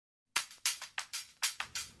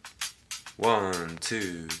1,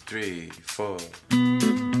 2, 3, 4.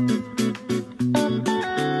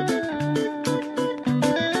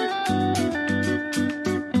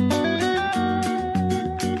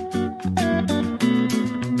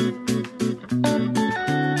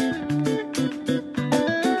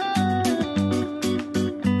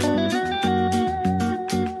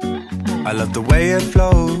 I love the way it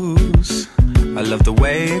flows, I love the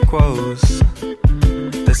way it grows.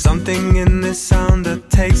 There's something in this sound that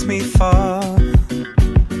takes me far.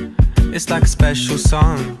 It's like a special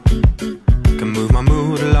song, can move my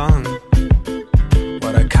mood along.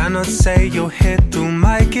 What I cannot say you'll hear through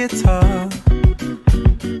my guitar.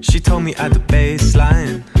 She told me at the bass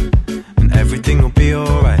line, and everything will be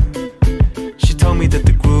alright. She told me that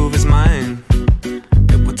the groove is mine,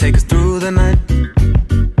 it will take us through the night.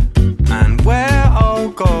 And where I'll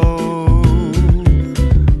go,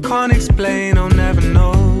 can't explain, I'll never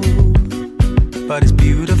know, but it's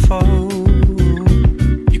beautiful.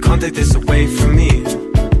 You can't take this away from me.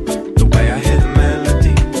 The way I hear the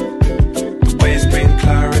melody, the way it's bringing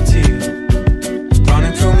clarity,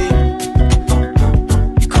 running through me.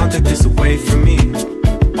 You can't take this away from me.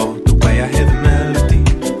 Oh, the way I hear the melody,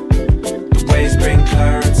 the way it's bringing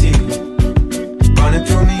clarity, running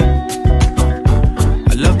through me.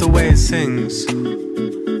 I love the way it sings,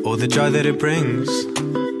 all the joy that it brings.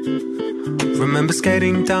 Remember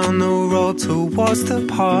skating down the road towards the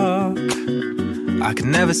park. I could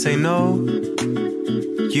never say no,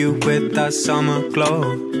 you with that summer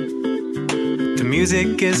glow. The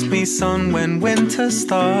music gives me sun when winter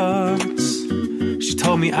starts. She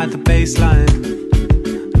told me at the bass line,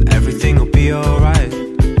 everything will be alright.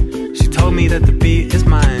 She told me that the beat is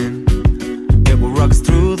mine, it will rock us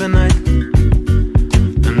through the night.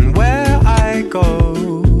 And where I go,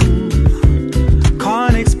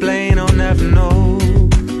 can't explain, I'll never know,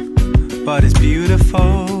 but it's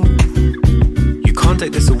beautiful. You can't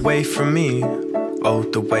take this away from me. Oh,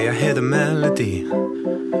 the way I hear the melody,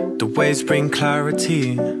 the waves bring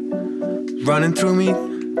clarity, running through me.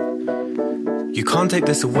 You can't take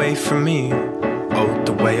this away from me. Oh,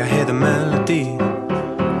 the way I hear the melody,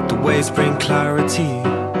 the waves bring clarity,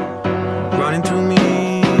 running through me.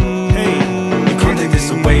 Hey, you can't take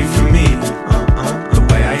this away from me. The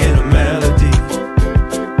way I hear the melody,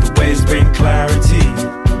 the waves bring clarity,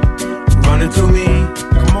 running through me.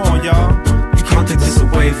 Come on, y'all. You can't take this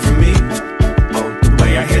away from me. Oh, the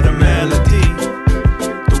way I hear the melody,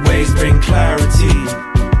 the waves bring clarity,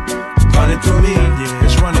 running through me. Yeah,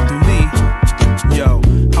 it's running through me. Yo,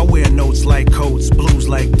 I wear notes like coats, blues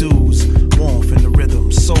like dudes, warmth in the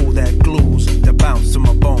rhythm, soul that glues, that bounce to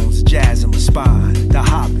my bones, jazz in my spine. The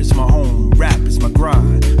hop is my home, rap is my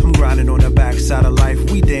grind. I'm grinding on the backside of life,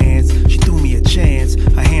 we dance. She threw me a chance,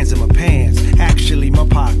 her hands in my pants, actually my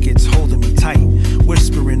pockets holding me tight,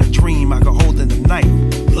 whispering a dream I could hold in the night.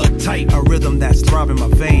 Look tight, a rhythm that's throbbing my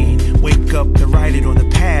vein. Wake up to write it on the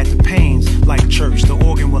pad, the pains. Like church, the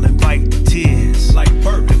organ will invite the tears. Like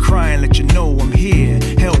birth, the crying let you know I'm here.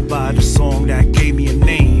 Held by the song that gave me a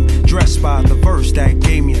name, dressed by the verse that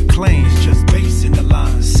gave me a claim. Just bass in the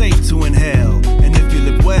line, safe to inhale. And if you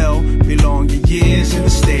live well, belong your years in the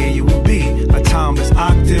stay you will be. A timeless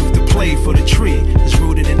octave to play for the tree that's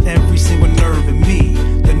rooted in every single nerve in me.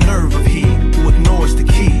 The nerve of he who ignores the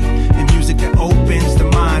key in music that opens the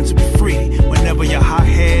mind to be free. Whenever you're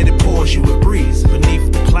hot-headed, pours you a breeze.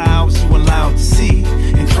 Beneath the clouds you allowed to see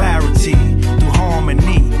in clarity through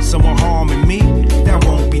harmony. Someone harming me, that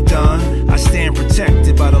won't be done. I stand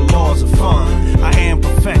protected by the laws of fun. I am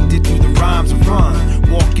perfected through the rhymes of run.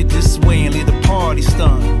 Walk it this way and leave the party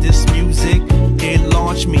stunned. This music, it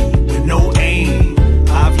launched me with no aim.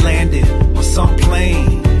 I've landed on some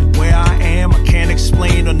plane. Where I am, I can't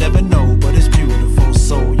explain or never know, but it's beautiful,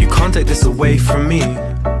 so you can't take this away from me.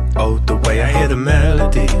 Oh, the way I hear the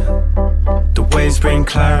melody, the waves bring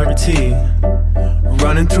clarity,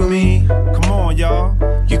 running through me. Come on, y'all.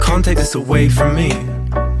 You can't take this away from me.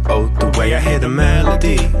 Oh, the way I hear the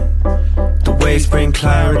melody, the waves bring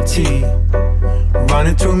clarity,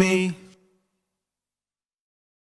 running through me.